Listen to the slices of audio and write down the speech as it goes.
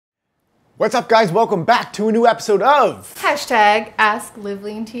What's up, guys? Welcome back to a new episode of Hashtag Ask Live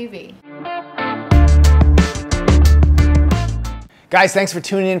Lean TV. Guys, thanks for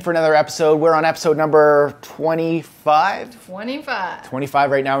tuning in for another episode. We're on episode number 25?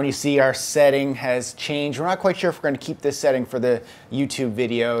 25 right now, and you see our setting has changed. We're not quite sure if we're going to keep this setting for the YouTube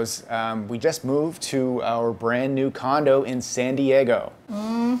videos. We just moved to our brand new condo in San Diego.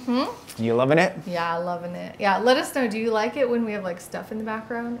 You loving it? Yeah, loving it. Yeah, let us know. Do you like it when we have like stuff in the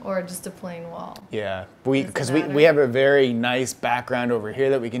background or just a plain wall? Yeah, because we have a very nice background over here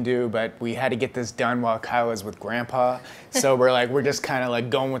that we can do, but we had to get this done while Kyle was with Grandpa. So we're just kind of like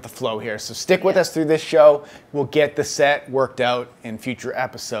going with the flow here. So stick with us through this show. We'll get the set worked out in future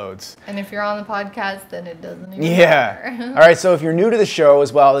episodes. And if you're on the podcast, then it doesn't even matter. All right, so if you're new to the show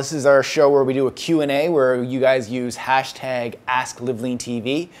as well, this is our show where we do a Q&A where you guys use hashtag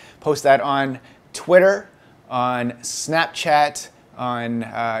AskLiveLeanTV. Post that on Twitter, on Snapchat, on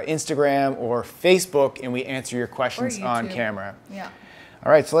Instagram, or Facebook, and we answer your questions on camera. Yeah.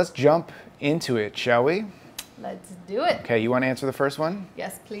 All right, so let's jump into it, shall we? Let's do it. Okay, you want to answer the first one?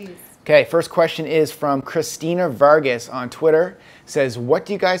 Yes, please. Okay, first question is from Christina Vargas on Twitter. Says, what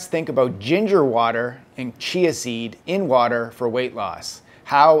do you guys think about ginger water and chia seed in water for weight loss?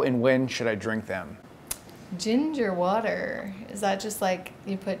 How and when should I drink them? Ginger water. Is that just like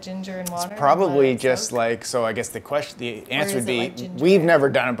you put ginger in water? It's probably just like, so I guess the answer would be, like we've never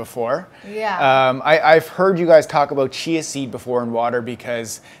done it before. Yeah. I've heard you guys talk about chia seed before in water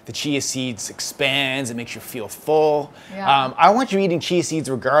because the chia seeds expands, it makes you feel full. Yeah. I want you eating chia seeds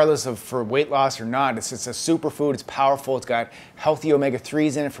regardless of for weight loss or not. It's a superfood, it's powerful, it's got healthy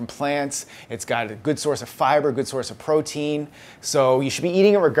omega-3s in it from plants, it's got a good source of fiber, good source of protein. So you should be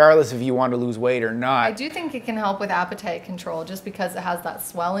eating it regardless if you want to lose weight or not. I do think it can help with appetite control just because it has that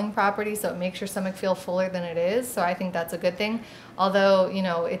swelling property, so it makes your stomach feel fuller than it is. So I think that's a good thing. Although, you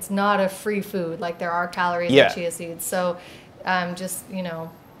know, it's not a free food. Like there are calories in chia seeds. So just, you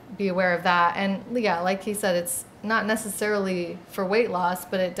know, be aware of that. And yeah, like he said, it's not necessarily for weight loss,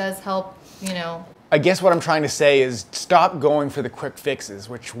 but it does help, you know. I guess what I'm trying to say is stop going for the quick fixes,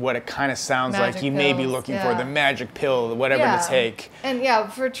 which what it kind of sounds like you may be looking for, the magic pill, whatever to take. And yeah,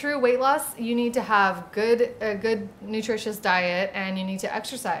 for true weight loss, you need to have a good nutritious diet and you need to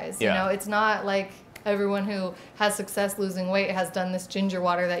exercise. You know, it's not like everyone who has success losing weight has done this ginger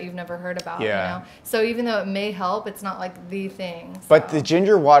water that you've never heard about. You know? So even though it may help, it's not like the thing. So. But the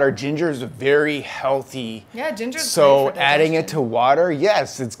ginger water, ginger is very healthy. Yeah, ginger's so great for adding it to water,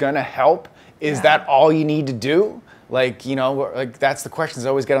 yes, it's gonna help. Is that all you need to do? Like, you know, like that's the questions I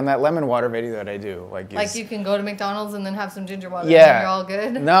always get on that lemon water video that I do. Like you can go to McDonald's and then have some ginger water and you're all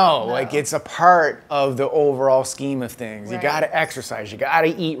good? No, like it's a part of the overall scheme of things. You gotta exercise, you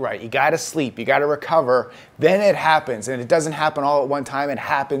gotta eat right, you gotta sleep, you gotta recover. Then it happens, and it doesn't happen all at one time, it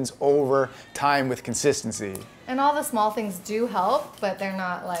happens over time with consistency. And all the small things do help, but they're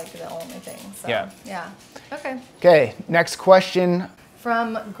not like the only thing. So, yeah. Okay, next question.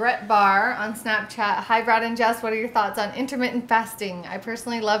 From Gret Bar on Snapchat. Hi Brad and Jess, what are your thoughts on intermittent fasting? I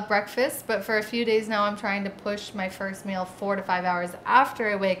personally love breakfast, but for a few days now I'm trying to push my first meal 4 to 5 hours after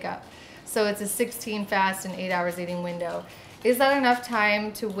I wake up. So it's a 16 fast and 8 hours eating window. Is that enough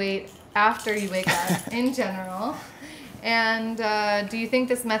time to wait after you wake up in general? And do you think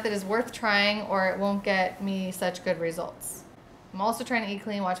this method is worth trying or it won't get me such good results? I'm also trying to eat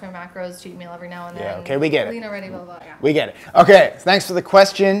clean, watch my macros, cheat meal every now and then. Yeah, okay, we get it. Clean already, blah, blah, We get it. Okay, thanks for the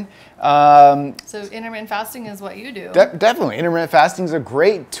question. So intermittent fasting is what you do. Definitely. Intermittent fasting is a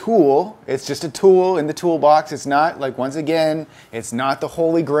great tool. It's just a tool in the toolbox. It's not, like, once again, it's not the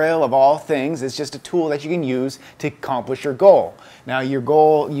holy grail of all things. It's just a tool that you can use to accomplish your goal. Now, your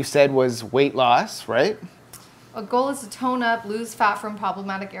goal, you said, was weight loss, right? A goal is to tone up, lose fat from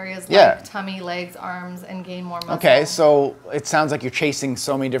problematic areas like tummy, legs, arms, and gain more muscle. Okay, so it sounds like you're chasing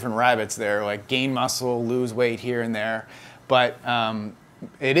so many different rabbits there, like gain muscle, lose weight here and there. But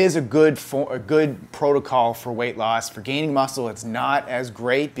it is a good protocol for weight loss. For gaining muscle, it's not as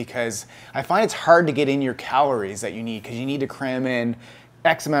great because I find it's hard to get in your calories that you need because you need to cram in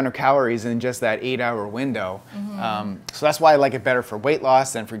X amount of calories in just that 8-hour window. So that's why I like it better for weight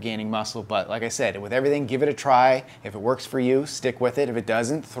loss than for gaining muscle. But like I said, with everything, give it a try. If it works for you, stick with it. If it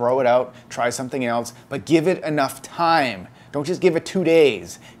doesn't, throw it out, try something else. But give it enough time. Don't just give it 2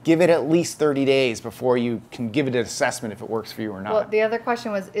 days. Give it at least 30 days before you can give it an assessment if it works for you or not. Well, the other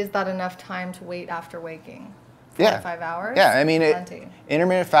question was, is that enough time to wait after waking? 4 to 5 hours? Yeah, I mean,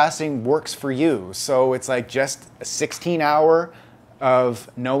 intermittent fasting works for you. So it's like just a 16-hour of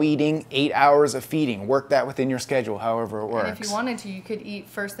no eating, 8 hours of feeding. Work that within your schedule, however it works. And if you wanted to, you could eat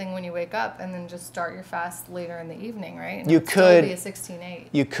first thing when you wake up and then just start your fast later in the evening, right? And you it'd could still be a 16-8.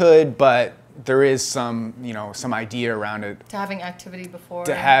 You could, but there is some, some idea around it. To having activity before.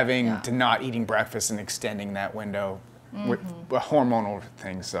 To not eating breakfast and extending that window with a hormonal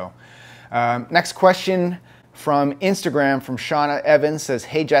thing. So, next question from Instagram from Shauna Evans says,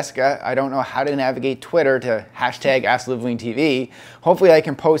 "Hey Jessica, I don't know how to navigate Twitter to hashtag AskLiveLeanTV. Hopefully I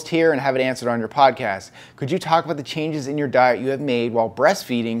can post here and have it answered on your podcast. Could you talk about the changes in your diet you have made while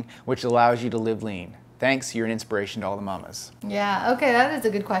breastfeeding, which allows you to live lean? Thanks, you're an inspiration to all the mamas." Yeah, okay, that is a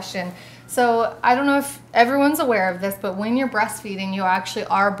good question. So I don't know if everyone's aware of this, but when you're breastfeeding, you actually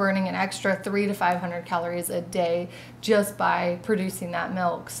are burning an extra 300 to 500 calories a day just by producing that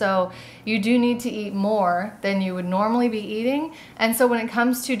milk. So you do need to eat more than you would normally be eating. And so when it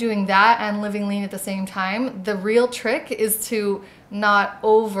comes to doing that and living lean at the same time, the real trick is to not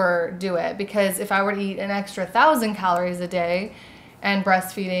overdo it. Because if I were to eat an extra 1,000 calories a day and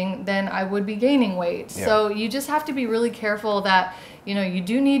breastfeeding, then I would be gaining weight. Yeah. So you just have to be really careful that, you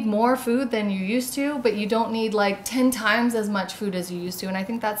do need more food than you used to, but you don't need like 10 times as much food as you used to. And I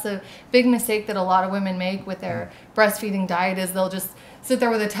think that's a big mistake that a lot of women make with their breastfeeding diet, is they'll just sit there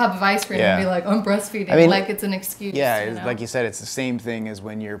with a tub of ice cream and be like, I'm breastfeeding, like it's an excuse. Yeah, like you said, it's the same thing as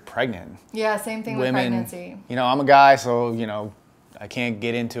when you're pregnant. Yeah, same thing with pregnancy. I'm a guy, so, I can't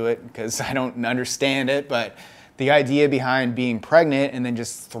get into it because I don't understand it, but the idea behind being pregnant and then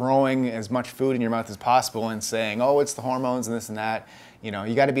just throwing as much food in your mouth as possible and saying, oh, it's the hormones and this and that, you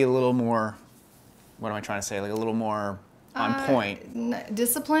got to be a little more, what am I trying to say, like a little more on point.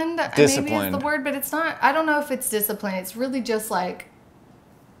 Disciplined, maybe is the word, but it's not, I don't know if it's discipline. It's really just like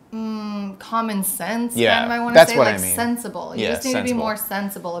common sense. Yeah, I want to that's say, what like I mean. Sensible. You just need to be more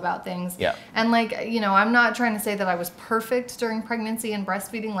sensible about things. Yeah. And like, I'm not trying to say that I was perfect during pregnancy and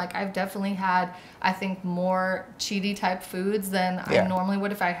breastfeeding. Like I've definitely had, I think, more cheaty type foods than I normally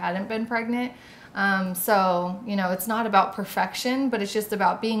would if I hadn't been pregnant. So, it's not about perfection, but it's just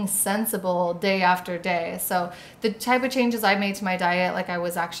about being sensible day after day. So the type of changes I made to my diet, like I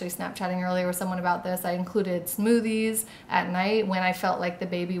was actually Snapchatting earlier with someone about this, I included smoothies at night when I felt like the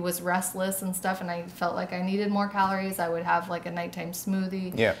baby was restless and stuff and I felt like I needed more calories. I would have like a nighttime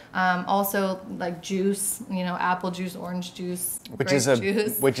smoothie. Yeah. Also like juice, apple juice, orange juice, which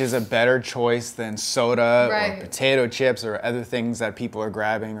is a better choice than soda or potato chips or other things that people are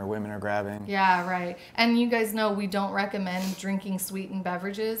grabbing or women are grabbing. Yeah, right. And you guys know we don't recommend drinking sweetened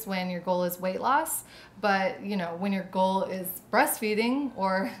beverages when your goal is weight loss. But, when your goal is breastfeeding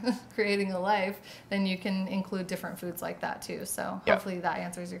or creating a life, then you can include different foods like that too. So hopefully that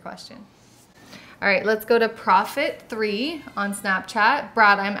answers your question. All right, let's go to Profit3 on Snapchat.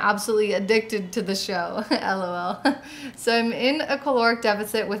 Brad, I'm absolutely addicted to the show, LOL. So I'm in a caloric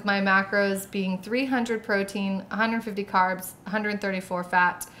deficit with my macros being 300 protein, 150 carbs, 134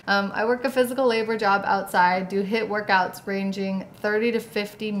 fat. I work a physical labor job outside, do HIIT workouts ranging 30 to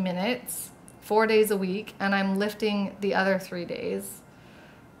 50 minutes, 4 days a week, and I'm lifting the other 3 days.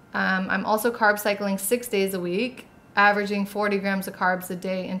 I'm also carb cycling 6 days a week, averaging 40 grams of carbs a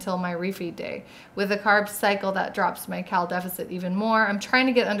day until my refeed day. With a carb cycle, that drops my cal deficit even more. I'm trying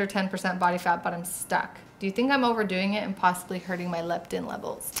to get under 10% body fat, but I'm stuck. Do you think I'm overdoing it and possibly hurting my leptin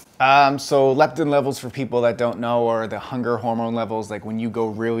levels? So leptin levels, for people that don't know, are the hunger hormone levels. Like when you go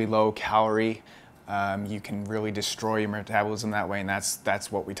really low calorie, you can really destroy your metabolism that way, and that's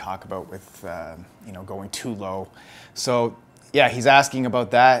what we talk about with going too low. So yeah, he's asking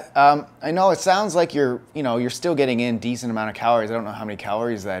about that. I know it sounds like you're still getting in decent amount of calories. I don't know how many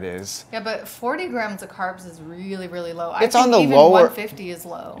calories that is. Yeah, but 40 grams of carbs is really, really low. It's I think on the even lower. 150 is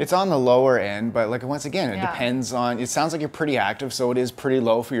low. It's on the lower end, but like once again, it depends on. It sounds like you're pretty active, so it is pretty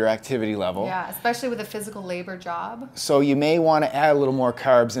low for your activity level. Yeah, especially with a physical labor job. So you may want to add a little more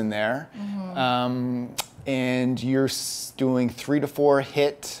carbs in there, and you're doing 3 to 4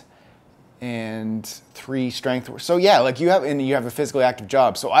 HIIT and 3 strength. So yeah, like you have a physically active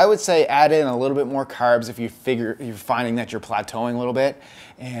job. So I would say add in a little bit more carbs if you're finding that you're plateauing a little bit,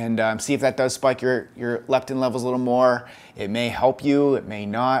 and see if that does spike your leptin levels a little more. It may help you, it may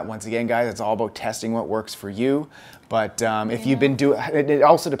not. Once again, guys, it's all about testing what works for you. But if you've been it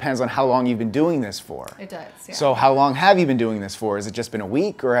also depends on how long you've been doing this for. It does, yeah. So how long have you been doing this for? Has it just been a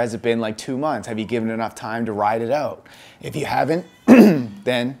week, or has it been like 2 months? Have you given it enough time to ride it out? If you haven't,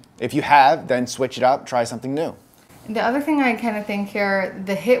 then switch it up, try something new. The other thing I kind of think here,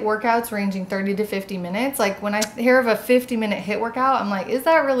 the HIIT workouts ranging 30 to 50 minutes, like when I hear of a 50-minute HIIT workout, I'm like, is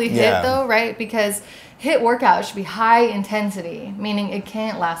that really HIIT though, right? Because HIIT workout should be high intensity, meaning it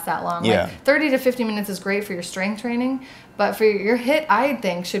can't last that long. Yeah. Like 30 to 50 minutes is great for your strength training, but for your HIIT, I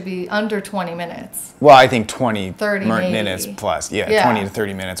think should be under 20 minutes. Well, I think 30 minutes maybe. plus. Yeah, Yeah. 20 to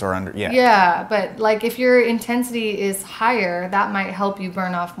 30 minutes or under. Yeah. Yeah, but like if your intensity is higher, that might help you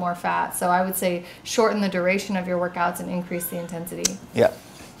burn off more fat. So I would say shorten the duration of your workouts and increase the intensity. Yeah.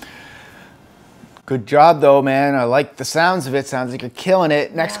 Good job, though, man. I like the sounds of it. Sounds like you're killing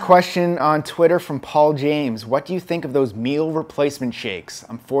it. Next question on Twitter from Paul James. What do you think of those meal replacement shakes?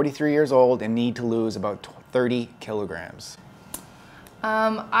 I'm 43 years old and need to lose about 30 kilograms.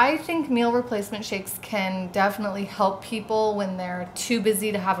 I think meal replacement shakes can definitely help people when they're too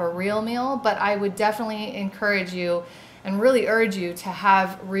busy to have a real meal, but I would definitely encourage you and really urge you to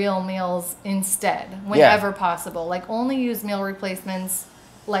have real meals instead whenever possible. Like only use meal replacements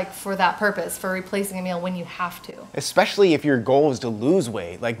like for that purpose, for replacing a meal when you have to. Especially if your goal is to lose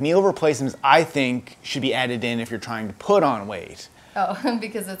weight. Like meal replacements, I think, should be added in if you're trying to put on weight. Oh,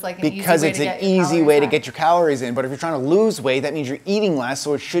 because it's like an Because easy way it's to an easy way to back. get your calories in. But if you're trying to lose weight, that means you're eating less,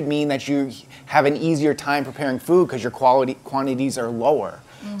 so it should mean that you have an easier time preparing food because your quantities are lower.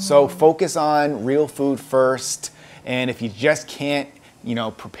 So focus on real food first, and if you just can't,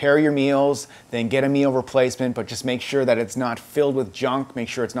 prepare your meals, then get a meal replacement, but just make sure that it's not filled with junk, make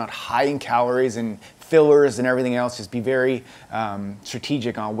sure it's not high in calories and fillers and everything else. Just be very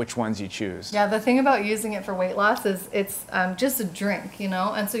strategic on which ones you choose. Yeah, the thing about using it for weight loss is it's just a drink,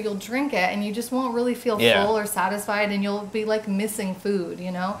 and so you'll drink it and you just won't really feel full or satisfied, and you'll be like missing food,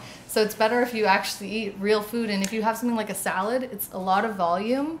 So it's better if you actually eat real food, and if you have something like a salad, it's a lot of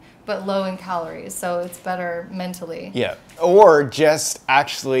volume but low in calories, so it's better mentally. Yeah, or just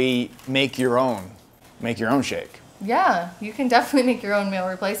actually make your own shake. Yeah, you can definitely make your own meal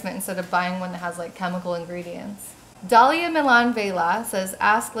replacement instead of buying one that has like chemical ingredients. Dalia Milan Vela says,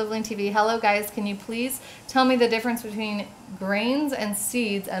 ask Liveling TV, hello guys, can you please tell me the difference between grains and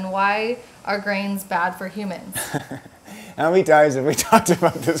seeds and why are grains bad for humans? How many times have we talked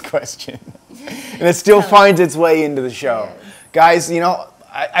about this question? And it still finds its way into the show. Guys,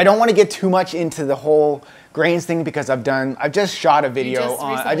 I don't want to get too much into the whole grains thing because I've just shot a video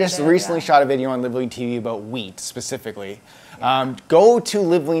recently shot a video on Liveling TV about wheat specifically. Go to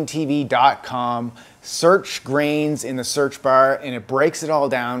livelingtv.com, search grains in the search bar, and it breaks it all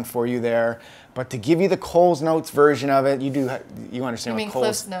down for you there. But to give you the Coles Notes version of it, you understand what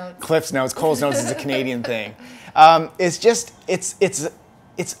Coles Notes. Cliff's Notes. Coles Notes is a Canadian thing.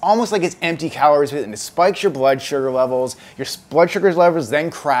 It's almost like it's empty calories and it spikes your blood sugar levels. Your blood sugar levels then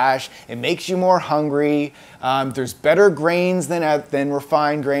crash. It makes you more hungry. There's better grains than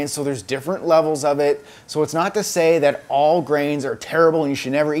refined grains, so there's different levels of it. So it's not to say that all grains are terrible and you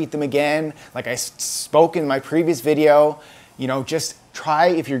should never eat them again. Like I spoke in my previous video, just try,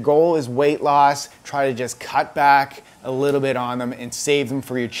 if your goal is weight loss, try to just cut back a little bit on them and save them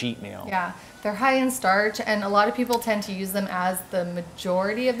for your cheat meal. Yeah. They're high in starch, and a lot of people tend to use them as the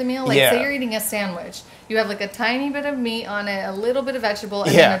majority of the meal. Like, say you're eating a sandwich. You have like a tiny bit of meat on it, a little bit of vegetable,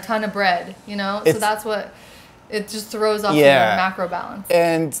 and then a ton of bread, So that's what, it just throws off your macro balance.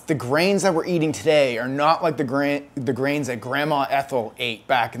 And the grains that we're eating today are not like the grains that Grandma Ethel ate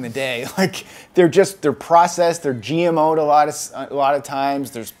back in the day. Like, they're processed, they're GMO'd a lot of times.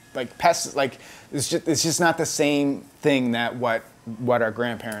 There's like pests, like, it's just not the same thing that what our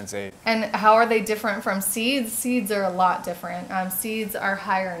grandparents ate. And how are they different from seeds? Seeds are a lot different. Seeds are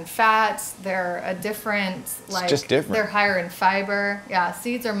higher in fat. They're a different, just different. They're higher in fiber. Yeah,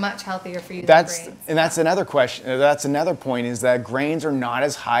 seeds are much healthier for you than grains. And that's another question. That's another point, is that grains are not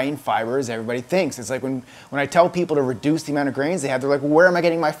as high in fiber as everybody thinks. It's like when I tell people to reduce the amount of grains they have, they're like, well, where am I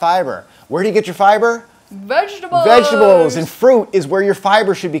getting my fiber? Where do you get your fiber? Vegetables! Vegetables and fruit is where your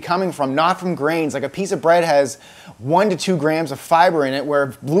fiber should be coming from, not from grains. Like a piece of bread has 1 to 2 grams of fiber in it, where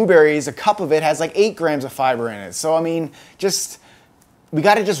blueberries, a cup of it has like 8 grams of fiber in it. So, I mean, we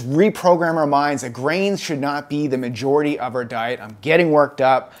got to just reprogram our minds that grains should not be the majority of our diet. I'm getting worked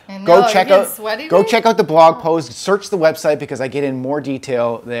up. Go check out the blog post, search the website because I get in more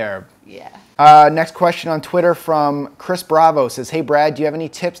detail there. Yeah. Next question on Twitter from Chris Bravo says, hey Brad, do you have any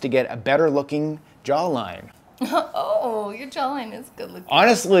tips to get a better looking jawline? Oh, your jawline is good looking.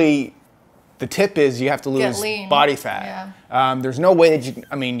 Honestly, the tip is you have to lose body fat. Yeah. There's no way that you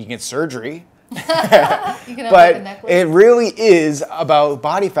can get surgery. You can have but like a necklace. it really is about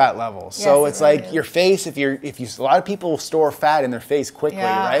body fat levels. Yes, so it's really like is. your face, a lot of people store fat in their face quickly,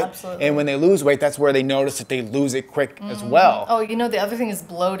 right? Absolutely. And when they lose weight, that's where they notice that they lose it quick as well. Oh, the other thing is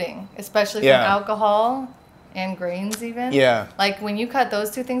bloating, especially from alcohol. and grains even. Yeah. Like when you cut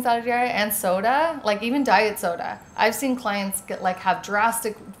those two things out of your diet and soda, like even diet soda, I've seen clients have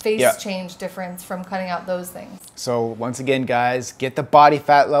drastic face change difference from cutting out those things. So once again, guys, get the body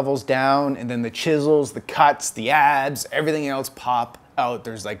fat levels down, and then the chisels, the cuts, the abs, everything else pop out.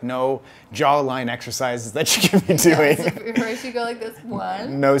 There's like no jawline exercises that you can be doing. So first you go like this,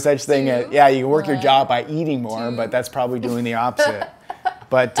 1, no such thing. two, Yeah, you can work your one, jaw by eating more, two. but that's probably doing the opposite.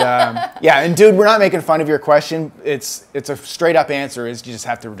 But yeah, and dude, we're not making fun of your question. It's a straight up answer is you just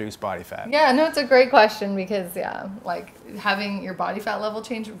have to reduce body fat. Yeah, no, it's a great question because like having your body fat level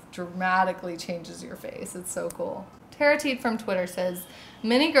change dramatically changes your face. It's so cool. Tarateed from Twitter says,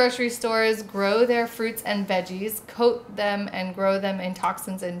 many grocery stores grow their fruits and veggies, coat them and grow them in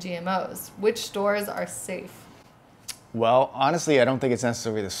toxins and GMOs. Which stores are safe? Well, honestly, I don't think it's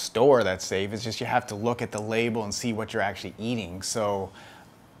necessarily the store that's safe. It's just you have to look at the label and see what you're actually eating. So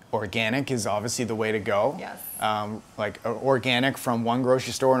organic is obviously the way to go. Yes. Like organic from one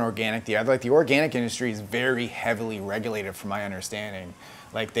grocery store and organic the other. Like the organic industry is very heavily regulated from my understanding.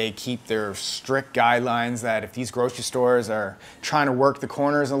 Like they keep their strict guidelines that if these grocery stores are trying to work the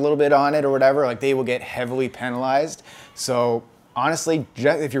corners a little bit on it or whatever, like they will get heavily penalized. So honestly,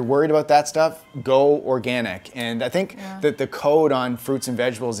 if you're worried about that stuff, go organic. And I think that the code on fruits and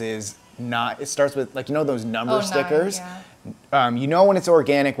vegetables is not, it starts with like, you know, those number stickers? 9, yeah. You know when it's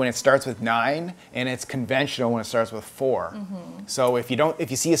organic when it starts with 9, and it's conventional when it starts with 4. So if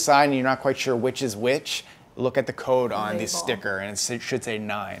you see a sign and you're not quite sure which is which, look at the code on the sticker, and it should say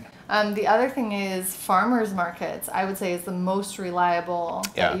 9. The other thing is farmers markets, I would say, is the most reliable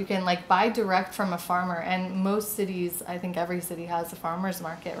that you can like buy direct from a farmer. And most cities, I think every city has a farmers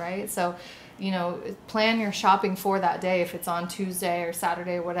market, right? So, you know, plan your shopping for that day if it's on Tuesday or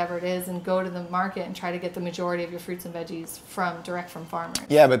Saturday or whatever it is, and go to the market and try to get the majority of your fruits and veggies direct from farmers.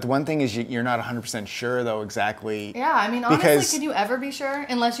 Yeah, but the one thing is you're not 100% sure though exactly. Yeah, I mean, honestly, can you ever be sure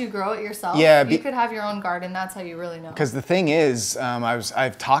unless you grow it yourself? Yeah, you could have your own garden. That's how you really know. Because the thing is,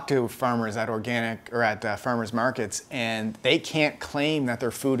 I've talked to farmers at organic or at farmers markets, and they can't claim that their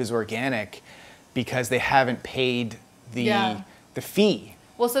food is organic because they haven't paid the fee.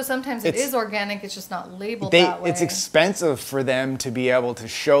 Well, so sometimes it is organic, it's just not labeled that way. It's expensive for them to be able to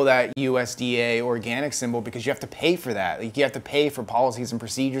show that USDA organic symbol because you have to pay for that. Like you have to pay for policies and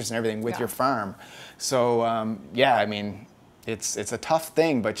procedures and everything with your farm. So yeah, I mean, it's a tough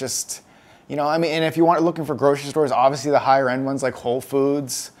thing, but just, you know, I mean, and if you want looking for grocery stores, obviously the higher end ones like Whole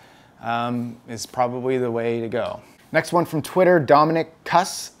Foods is probably the way to go. Next one from Twitter, Dominic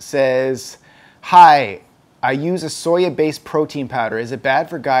Cuss says, hi, I use a soya-based protein powder. Is it bad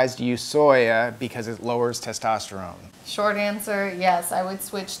for guys to use soya because it lowers testosterone? Short answer, yes. I would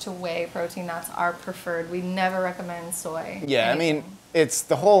switch to whey protein. That's our preferred. We never recommend soy. Yeah, I mean, it's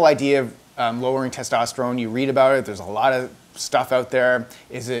the whole idea of lowering testosterone. You read about it. There's a lot of stuff out there.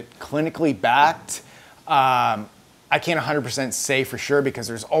 Is it clinically backed? I can't 100% say for sure because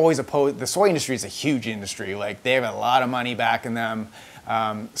there's always the soy industry is a huge industry. Like they have a lot of money backing them.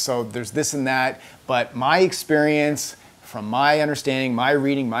 So there's this and that, but my experience, from my understanding, my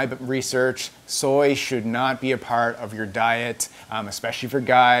reading, my research, soy should not be a part of your diet, especially for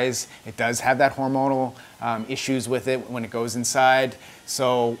guys. It does have that hormonal issues with it when it goes inside.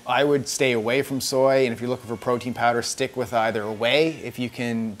 So I would stay away from soy, and if you're looking for protein powder, stick with either whey if you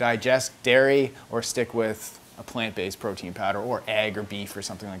can digest dairy, or stick with a plant-based protein powder, or egg or beef or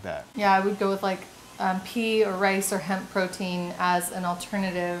something like that. Yeah, I would go with like pea or rice or hemp protein as an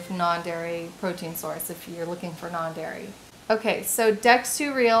alternative non-dairy protein source if you're looking for non-dairy. Okay, so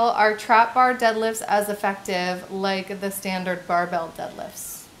Dex2 Real, are trap bar deadlifts as effective like the standard barbell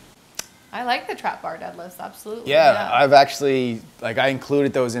deadlifts? I like the trap bar deadlifts, absolutely. Yeah, I've actually, I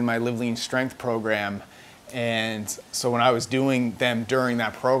included those in my Live Lean Strength program. And so when I was doing them during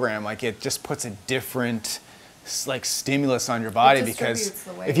that program, it just puts a different stimulus on your body, because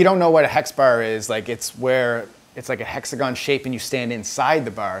if you don't know what a hex bar is, it's where it's like a hexagon shape and you stand inside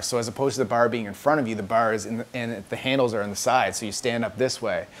the bar. So as opposed to the bar being in front of you, the bar is and the handles are on the side, so you stand up this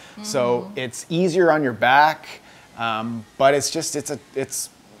way. So it's easier on your back, but it's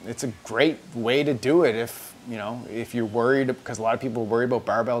a great way to do it if you're worried, because a lot of people are worried about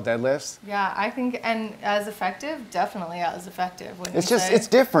barbell deadlifts. Yeah, I think, and as effective, definitely as effective. It's different. It's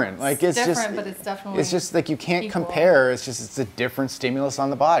different, but it's definitely. It's just you can't equal. compare. It's a different stimulus on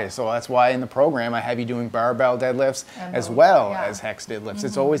the body. So that's why in the program I have you doing barbell deadlifts as well as hex deadlifts.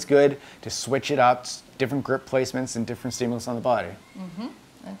 It's always good to switch it up, different grip placements and different stimulus on the body.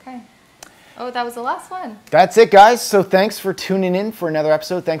 Okay. Oh, that was the last one. That's it, guys. So thanks for tuning in for another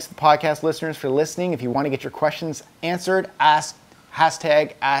episode. Thanks to the podcast listeners for listening. If you want to get your questions answered, asked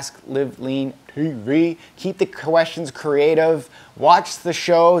Hashtag AskLiveLeanTV. Keep the questions creative. Watch the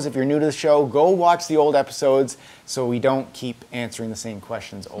shows. If you're new to the show, go watch the old episodes so we don't keep answering the same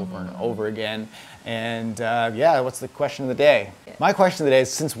questions over and over again. And what's the question of the day? My question of the day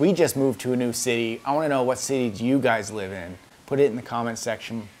is, since we just moved to a new city, I want to know, what city do you guys live in? Put it in the comment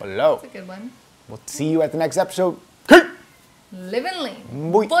section below. That's a good one. We'll see you at the next episode. Live and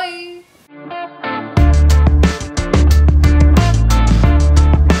lean. Boy. Bye.